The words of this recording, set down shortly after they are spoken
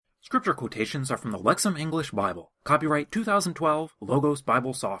Scripture quotations are from the Lexham English Bible, copyright 2012, Logos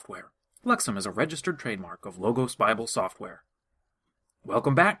Bible Software. Lexham is a registered trademark of Logos Bible Software.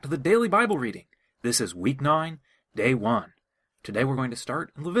 Welcome back to the Daily Bible Reading. This is Week 9, Day 1. Today we're going to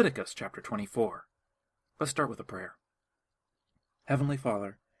start in Leviticus chapter 24. Let's start with a prayer. Heavenly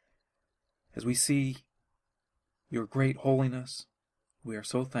Father, as we see your great holiness, we are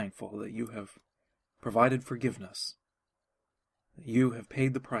so thankful that you have provided forgiveness, that you have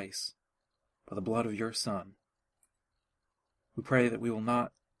paid the price by the blood of your Son. We pray that we will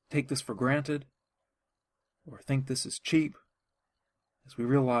not take this for granted or think this is cheap, as we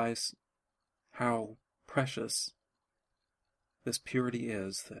realize how precious this purity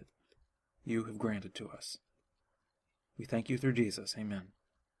is that you have granted to us. We thank you through Jesus. Amen.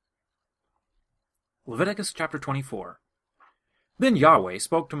 Leviticus chapter 24. Then Yahweh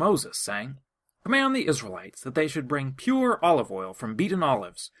spoke to Moses, saying, Command the Israelites that they should bring pure olive oil from beaten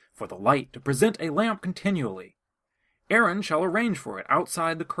olives for the light to present a lamp continually. Aaron shall arrange for it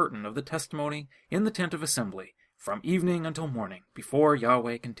outside the curtain of the testimony in the tent of assembly, from evening until morning, before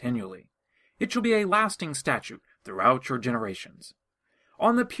Yahweh continually. It shall be a lasting statute throughout your generations.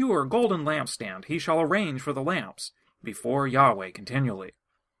 On the pure golden lampstand he shall arrange for the lamps, before Yahweh continually.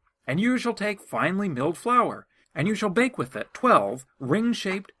 And you shall take finely milled flour, and you shall bake with it 12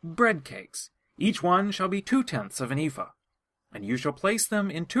 ring-shaped bread cakes. Each one shall be 2/10 of an ephah. And you shall place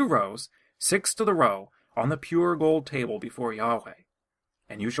them in 2 rows, 6 to the row, on the pure gold table before Yahweh.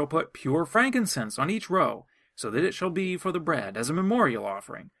 And you shall put pure frankincense on each row, so that it shall be for the bread as a memorial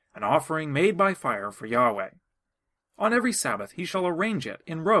offering, an offering made by fire for Yahweh. On every Sabbath he shall arrange it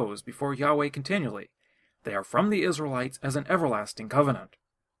in rows before Yahweh continually. They are from the Israelites as an everlasting covenant.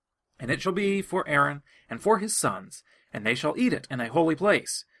 And it shall be for Aaron and for his sons, and they shall eat it in a holy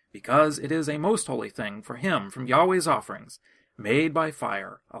place, because it is a most holy thing for him from Yahweh's offerings, made by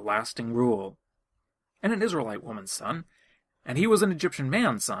fire, a lasting rule. And an Israelite woman's son, and he was an Egyptian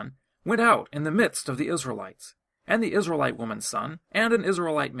man's son, went out in the midst of the Israelites. And the Israelite woman's son and an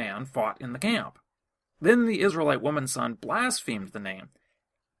Israelite man fought in the camp. Then the Israelite woman's son blasphemed the name,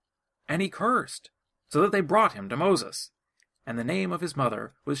 and he cursed, so that they brought him to Moses. And the name of his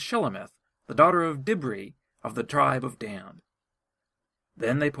mother was Shelemith, the daughter of Dibri, of the tribe of Dan.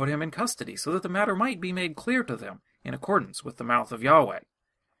 Then they put him in custody, so that the matter might be made clear to them, in accordance with the mouth of Yahweh.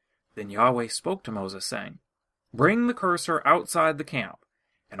 Then Yahweh spoke to Moses, saying, Bring the curser outside the camp,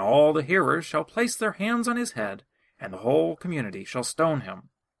 and all the hearers shall place their hands on his head, and the whole community shall stone him.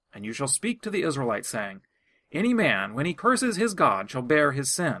 And you shall speak to the Israelites, saying, Any man, when he curses his God, shall bear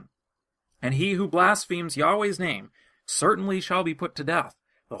his sin. And he who blasphemes Yahweh's name certainly shall be put to death.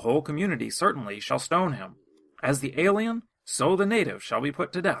 The whole community certainly shall stone him. As the alien, so the native shall be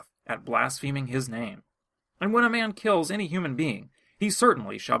put to death at blaspheming his name. And when a man kills any human being, he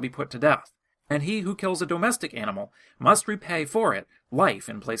certainly shall be put to death. And he who kills a domestic animal must repay for it life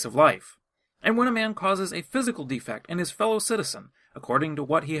in place of life. And when a man causes a physical defect in his fellow citizen, according to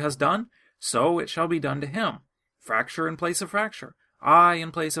what he has done, so it shall be done to him. Fracture in place of fracture, eye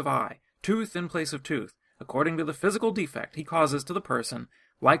in place of eye, tooth in place of tooth, according to the physical defect he causes to the person,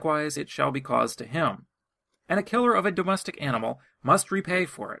 likewise it shall be caused to him. And a killer of a domestic animal must repay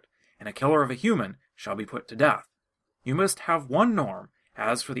for it, and a killer of a human shall be put to death. You must have one norm.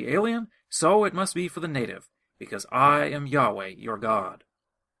 As for the alien, so it must be for the native, because I am Yahweh your God.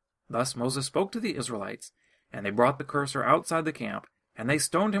 Thus Moses spoke to the Israelites, and they brought the curser outside the camp, and they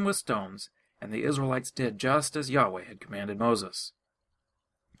stoned him with stones, and the Israelites did just as Yahweh had commanded Moses.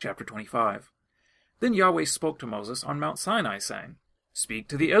 Chapter 25. Then Yahweh spoke to Moses on Mount Sinai, saying, Speak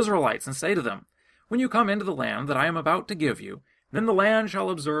to the Israelites, and say to them, When you come into the land that I am about to give you, then the land shall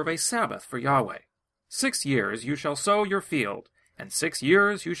observe a Sabbath for Yahweh. 6 years you shall sow your field, and 6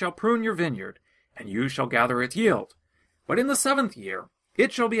 years you shall prune your vineyard, and you shall gather its yield. But in the 7th year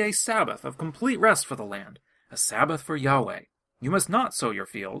it shall be a Sabbath of complete rest for the land, a Sabbath for Yahweh. You must not sow your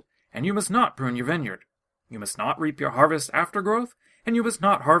field, and you must not prune your vineyard. You must not reap your harvest aftergrowth, and you must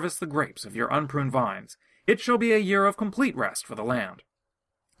not harvest the grapes of your unpruned vines. It shall be a year of complete rest for the land.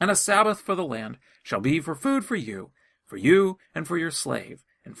 And a Sabbath for the land shall be for food for you and for your slave,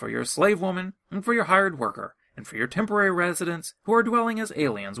 and for your slave woman, and for your hired worker, and for your temporary residents who are dwelling as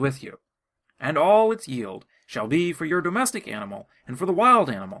aliens with you. And all its yield shall be for your domestic animal, and for the wild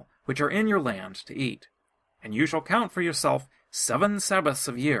animal, which are in your land to eat. And you shall count for yourself 7 Sabbaths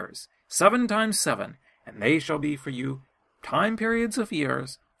of years, 7 times 7, and they shall be for you time periods of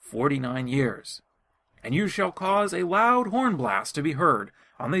years, 49 years. And you shall cause a loud horn blast to be heard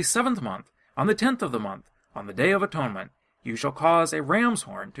on the 7th month, on the 10th of the month, on the Day of Atonement. You shall cause a ram's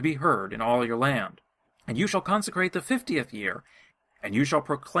horn to be heard in all your land. And you shall consecrate the 50th year, and you shall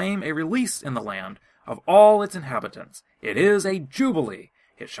proclaim a release in the land of all its inhabitants. It is a jubilee.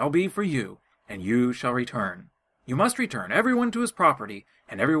 It shall be for you, and you shall return. You must return, everyone to his property,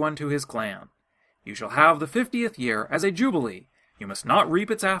 and everyone to his clan. You shall have the 50th year as a jubilee. You must not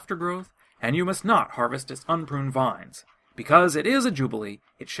reap its aftergrowth, and you must not harvest its unpruned vines. Because it is a jubilee,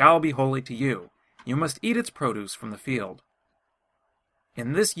 it shall be holy to you. You must eat its produce from the field.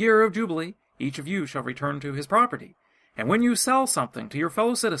 In this year of jubilee, each of you shall return to his property. And when you sell something to your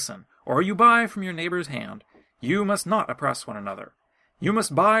fellow citizen, or you buy from your neighbor's hand, you must not oppress one another. You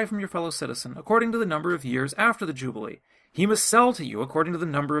must buy from your fellow citizen according to the number of years after the jubilee. He must sell to you according to the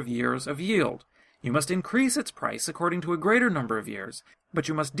number of years of yield. You must increase its price according to a greater number of years, but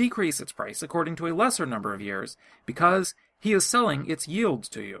you must decrease its price according to a lesser number of years, because he is selling its yields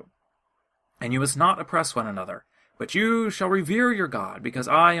to you. And you must not oppress one another, but you shall revere your God, because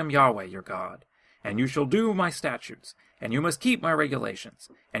I am Yahweh your God. And you shall do my statutes, and you must keep my regulations,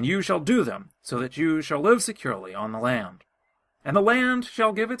 and you shall do them, so that you shall live securely on the land. And the land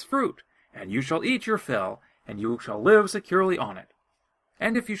shall give its fruit, and you shall eat your fill, and you shall live securely on it.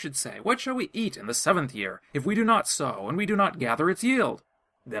 And if you should say, What shall we eat in the 7th year, if we do not sow, and we do not gather its yield?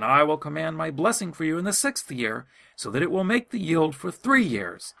 Then I will command my blessing for you in the 6th year, so that it will make the yield for 3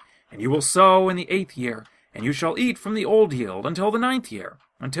 years. And you will sow in the 8th year, and you shall eat from the old yield until the 9th year.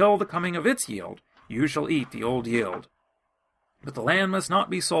 Until the coming of its yield, you shall eat the old yield. But the land must not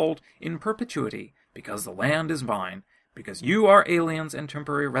be sold in perpetuity, because the land is mine, because you are aliens and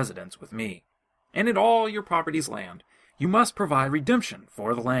temporary residents with me. And in all your property's land, you must provide redemption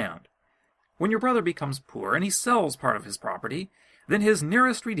for the land. When your brother becomes poor and he sells part of his property, then his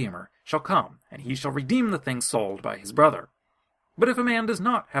nearest redeemer shall come, and he shall redeem the things sold by his brother. But if a man does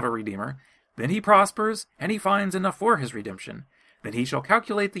not have a redeemer, then he prospers, and he finds enough for his redemption. Then he shall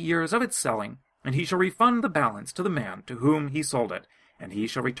calculate the years of its selling, and he shall refund the balance to the man to whom he sold it, and he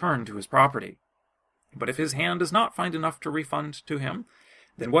shall return to his property. But if his hand does not find enough to refund to him,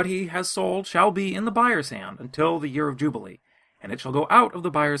 then what he has sold shall be in the buyer's hand until the year of Jubilee, and it shall go out of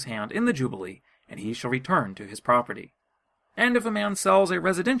the buyer's hand in the Jubilee, and he shall return to his property. And if a man sells a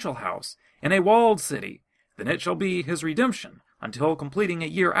residential house in a walled city, then it shall be his redemption until completing a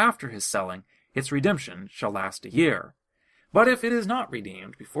year after his selling. Its redemption shall last a year. But if it is not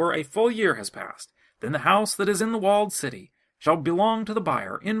redeemed before a full year has passed, then the house that is in the walled city shall belong to the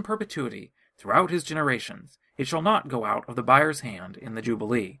buyer in perpetuity throughout his generations. It shall not go out of the buyer's hand in the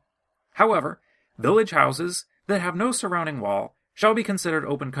Jubilee. However, village houses that have no surrounding wall shall be considered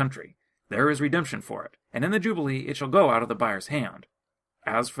open country. There is redemption for it, and in the Jubilee it shall go out of the buyer's hand.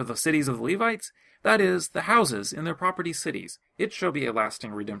 As for the cities of the Levites, that is, the houses in their property cities, it shall be a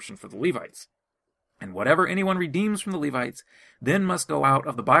lasting redemption for the Levites. And whatever anyone redeems from the Levites then must go out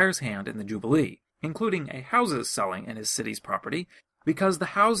of the buyer's hand in the Jubilee, including a house's selling in his city's property, because the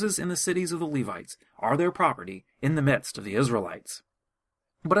houses in the cities of the Levites are their property in the midst of the Israelites.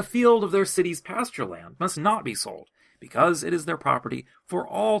 But a field of their city's pasture land must not be sold, because it is their property for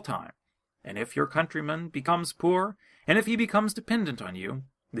all time. And if your countryman becomes poor, and if he becomes dependent on you,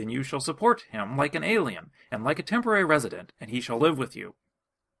 then you shall support him like an alien, and like a temporary resident, and he shall live with you.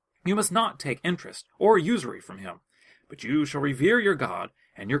 You must not take interest or usury from him, but you shall revere your God,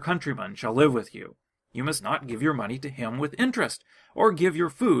 and your countryman shall live with you. You must not give your money to him with interest, or give your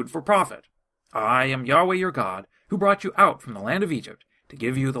food for profit. I am Yahweh your God, who brought you out from the land of Egypt, to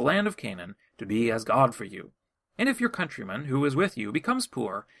give you the land of Canaan, to be as God for you. And if your countryman who is with you becomes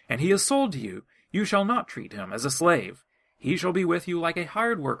poor, and he is sold to you, you shall not treat him as a slave. He shall be with you like a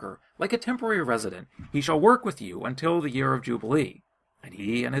hired worker, like a temporary resident. He shall work with you until the year of Jubilee. And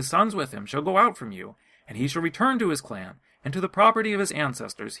he and his sons with him shall go out from you, and he shall return to his clan, and to the property of his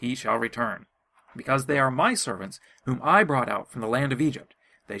ancestors he shall return. Because they are my servants, whom I brought out from the land of Egypt,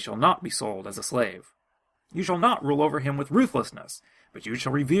 they shall not be sold as a slave. You shall not rule over him with ruthlessness, but you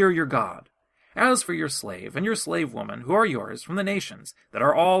shall revere your God. As for your slave and your slave woman, who are yours from the nations that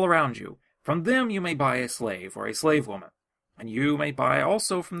are all around you, from them you may buy a slave or a slave woman. And you may buy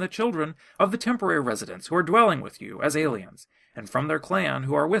also from the children of the temporary residents who are dwelling with you as aliens, and from their clan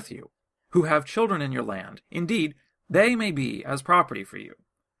who are with you, who have children in your land. Indeed, they may be as property for you.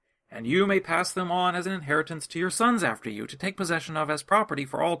 And you may pass them on as an inheritance to your sons after you to take possession of as property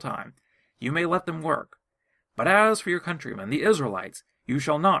for all time. You may let them work. But as for your countrymen, the Israelites, you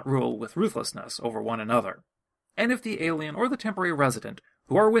shall not rule with ruthlessness over one another. And if the alien or the temporary resident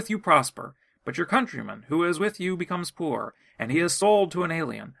who are with you prosper, but your countryman who is with you becomes poor, and he is sold to an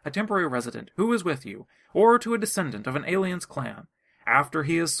alien, a temporary resident who is with you, or to a descendant of an alien's clan, after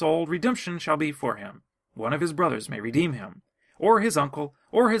he is sold, redemption shall be for him. One of his brothers may redeem him, or his uncle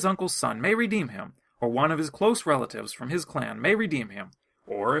or his uncle's son may redeem him, or one of his close relatives from his clan may redeem him,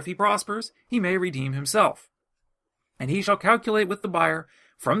 or if he prospers, he may redeem himself. And he shall calculate with the buyer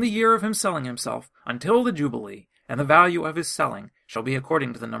from the year of him selling himself until the Jubilee, and the value of his selling shall be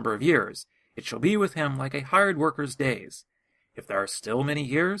according to the number of years. It shall be with him like a hired worker's days. If there are still many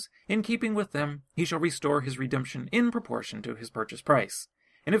years, in keeping with them, he shall restore his redemption in proportion to his purchase price.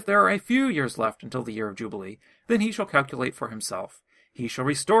 And if there are a few years left until the year of Jubilee, then he shall calculate for himself. He shall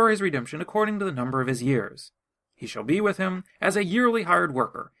restore his redemption according to the number of his years. He shall be with him as a yearly hired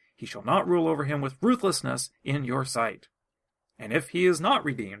worker. He shall not rule over him with ruthlessness in your sight. And if he is not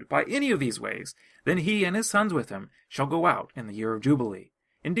redeemed by any of these ways, then he and his sons with him shall go out in the year of Jubilee.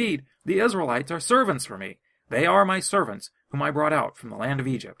 Indeed, the Israelites are servants for me. They are my servants, whom I brought out from the land of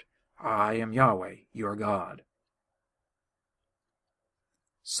Egypt. I am Yahweh, your God.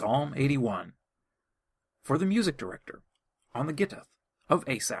 Psalm 81. For the music director, on the Gittith of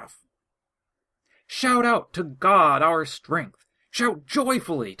Asaph. Shout out to God our strength. Shout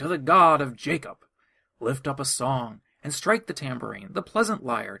joyfully to the God of Jacob. Lift up a song, and strike the tambourine, the pleasant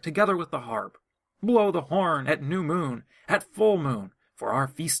lyre, together with the harp. Blow the horn at new moon, at full moon, for our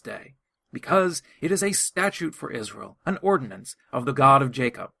feast day, because it is a statute for Israel, an ordinance of the God of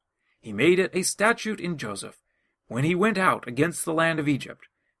Jacob. He made it a statute in Joseph, when he went out against the land of Egypt,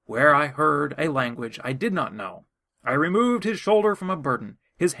 where I heard a language I did not know. I removed his shoulder from a burden,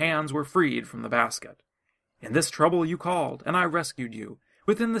 his hands were freed from the basket. In this trouble you called, and I rescued you.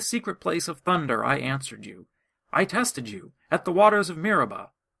 Within the secret place of thunder I answered you. I tested you at the waters of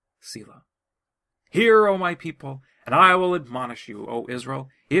Meribah. Selah. Hear, O my people, and I will admonish you, O Israel,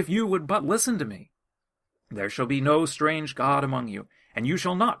 if you would but listen to me. There shall be no strange god among you, and you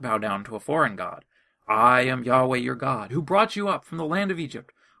shall not bow down to a foreign god. I am Yahweh your God, who brought you up from the land of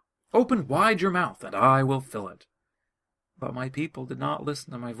Egypt. Open wide your mouth, and I will fill it. But my people did not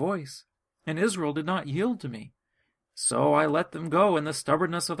listen to my voice, and Israel did not yield to me. So I let them go in the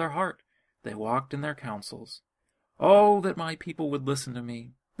stubbornness of their heart. They walked in their counsels. Oh, that my people would listen to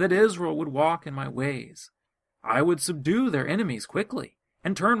me, that Israel would walk in my ways. I would subdue their enemies quickly,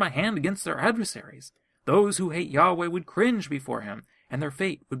 and turn my hand against their adversaries. Those who hate Yahweh would cringe before him, and their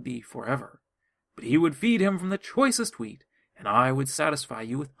fate would be forever. But he would feed him from the choicest wheat, and I would satisfy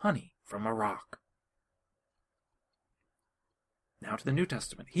you with honey from a rock. Now to the New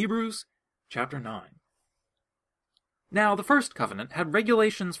Testament, Hebrews chapter 9. Now the first covenant had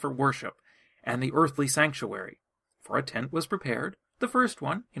regulations for worship and the earthly sanctuary. For a tent was prepared, the first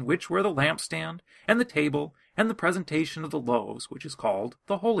one, in which were the lampstand, and the table, and the presentation of the loaves, which is called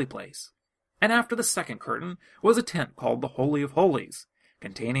the holy place. And after the second curtain was a tent called the Holy of Holies,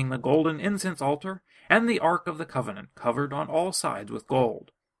 containing the golden incense altar, and the ark of the covenant, covered on all sides with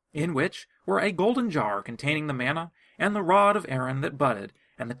gold, in which were a golden jar containing the manna, and the rod of Aaron that budded,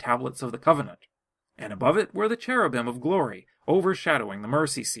 and the tablets of the covenant. And above it were the cherubim of glory, overshadowing the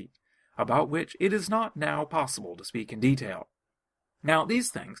mercy seat, about which it is not now possible to speak in detail. Now these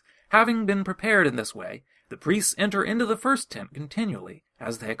things, having been prepared in this way, the priests enter into the first tent continually,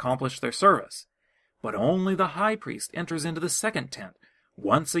 as they accomplish their service. But only the high priest enters into the second tent,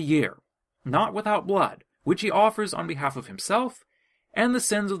 once a year, not without blood, which he offers on behalf of himself, and the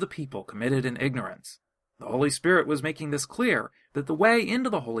sins of the people committed in ignorance. The Holy Spirit was making this clear, that the way into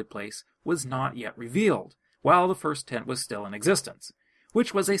the holy place was not yet revealed, while the first tent was still in existence,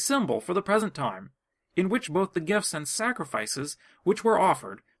 which was a symbol for the present time, in which both the gifts and sacrifices which were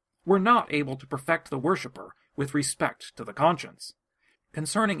offered were not able to perfect the worshipper with respect to the conscience,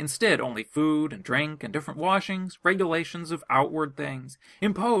 concerning instead only food and drink and different washings, regulations of outward things,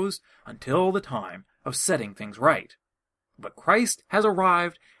 imposed until the time of setting things right. But Christ has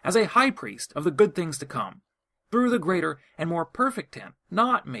arrived as a high priest of the good things to come, through the greater and more perfect tent,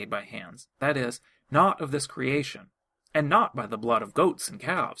 not made by hands, that is, not of this creation, and not by the blood of goats and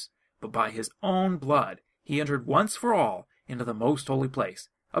calves, but by his own blood he entered once for all into the most holy place,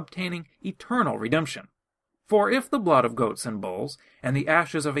 obtaining eternal redemption. For if the blood of goats and bulls, and the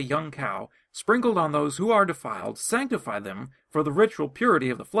ashes of a young cow, sprinkled on those who are defiled, sanctify them for the ritual purity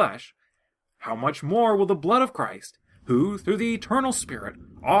of the flesh, how much more will the blood of Christ, who, through the eternal Spirit,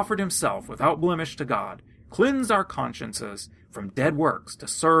 offered himself without blemish to God, cleanse our consciences from dead works to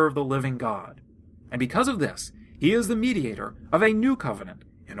serve the living God? And because of this, he is the mediator of a new covenant,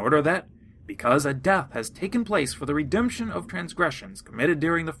 in order that, because a death has taken place for the redemption of transgressions committed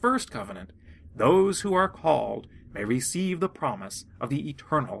during the first covenant, those who are called may receive the promise of the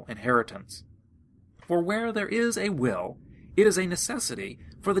eternal inheritance. For where there is a will, it is a necessity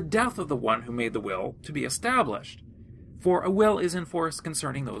for the death of the one who made the will to be established. For a will is in force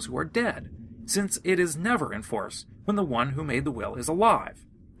concerning those who are dead, since it is never in force when the one who made the will is alive.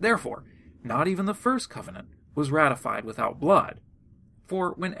 Therefore, Not even the first covenant was ratified without blood.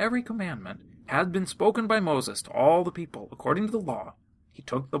 For when every commandment had been spoken by Moses to all the people according to the law, he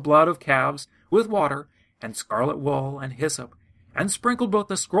took the blood of calves with water and scarlet wool and hyssop, and sprinkled both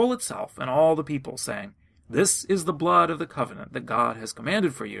the scroll itself and all the people, saying, "This is the blood of the covenant that God has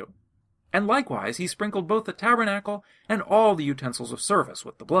commanded for you." And likewise he sprinkled both the tabernacle and all the utensils of service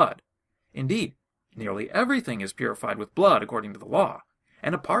with the blood. Indeed, nearly everything is purified with blood according to the law,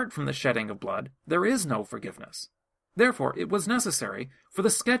 and apart from the shedding of blood there is no forgiveness. Therefore it was necessary for the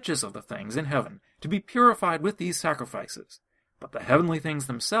sketches of the things in heaven to be purified with these sacrifices, but the heavenly things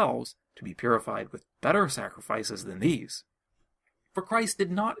themselves to be purified with better sacrifices than these. For Christ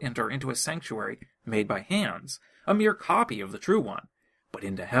did not enter into a sanctuary made by hands, a mere copy of the true one, but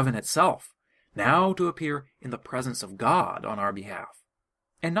into heaven itself, now to appear in the presence of God on our behalf,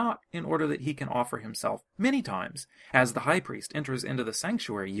 and not in order that he can offer himself many times, as the high priest enters into the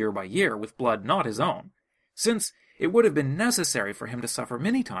sanctuary year by year with blood not his own, since it would have been necessary for him to suffer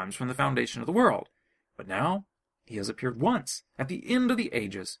many times from the foundation of the world. But now he has appeared once, at the end of the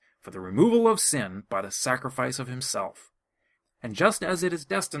ages, for the removal of sin by the sacrifice of himself. And just as it is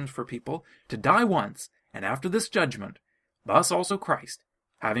destined for people to die once, and after this judgment, thus also Christ,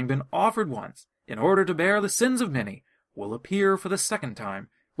 having been offered once, in order to bear the sins of many, will appear for the second time,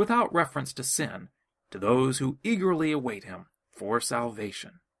 without reference to sin, to those who eagerly await him for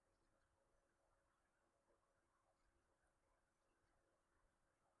salvation.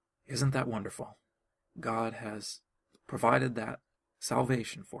 Isn't that wonderful? God has provided that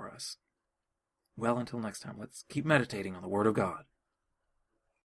salvation for us. Well, until next time, let's keep meditating on the Word of God.